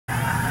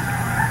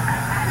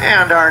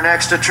And our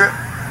next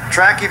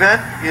track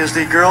event is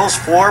the girls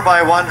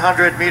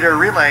 4x100 meter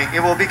relay.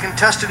 It will be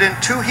contested in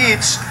 2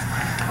 heats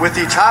with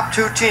the top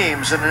 2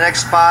 teams in the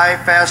next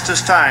 5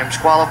 fastest times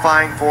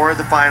qualifying for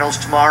the finals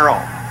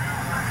tomorrow.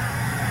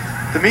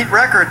 The meet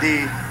record,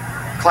 the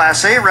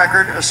Class A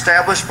record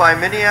established by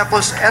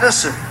Minneapolis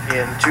Edison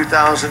in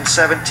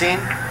 2017,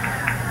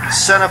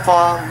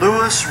 Senefa,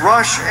 Lewis,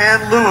 Rush,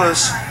 and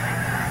Lewis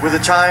with a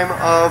time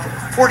of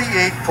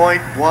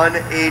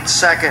 48.18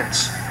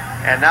 seconds.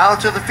 And now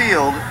to the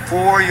field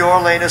for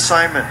your lane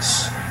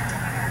assignments.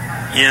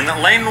 In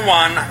lane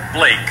 1,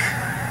 Blake.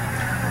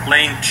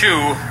 Lane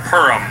 2,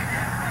 Perham.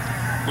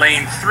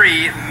 Lane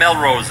 3,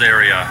 Melrose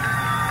area.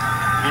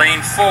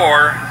 Lane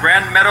 4,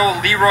 Grand Meadow,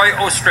 Leroy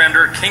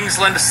Ostrander,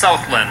 Kingsland,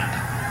 Southland.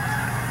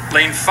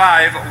 Lane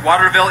 5,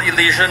 Waterville,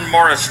 Elysian,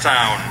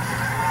 Morristown.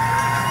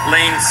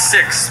 Lane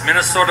 6,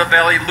 Minnesota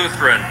Valley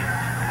Lutheran.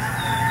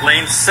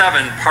 Lane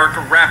 7, Park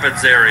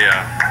Rapids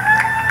area.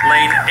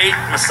 Lane 8,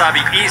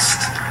 Mesabi East.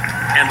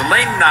 And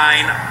lane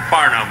 9,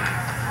 Barnum.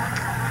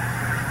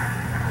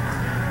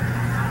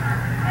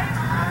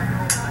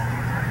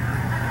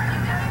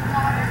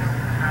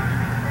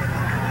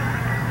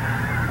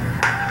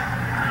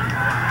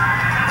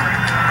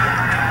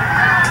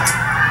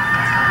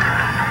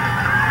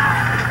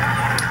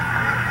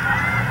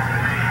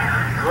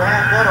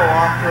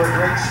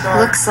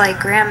 Looks like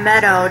Grand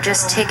Meadow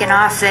just taking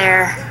off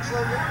there.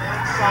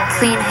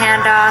 Clean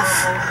handoff.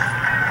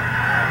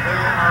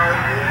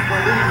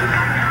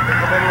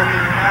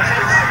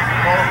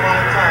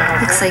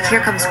 Looks like here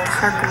comes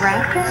Park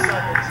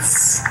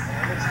Rapids.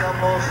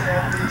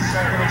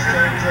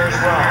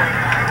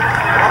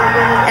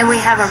 And we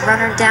have a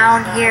runner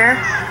down here.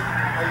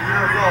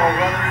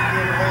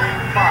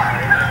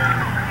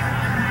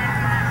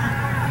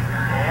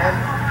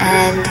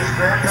 And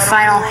the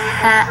final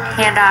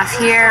handoff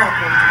here.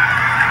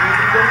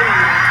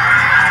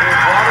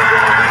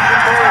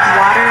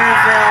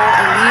 Waterville,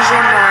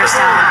 Elysian,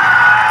 Morristown.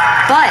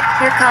 But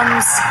here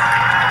comes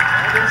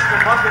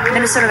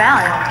Minnesota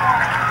Valley.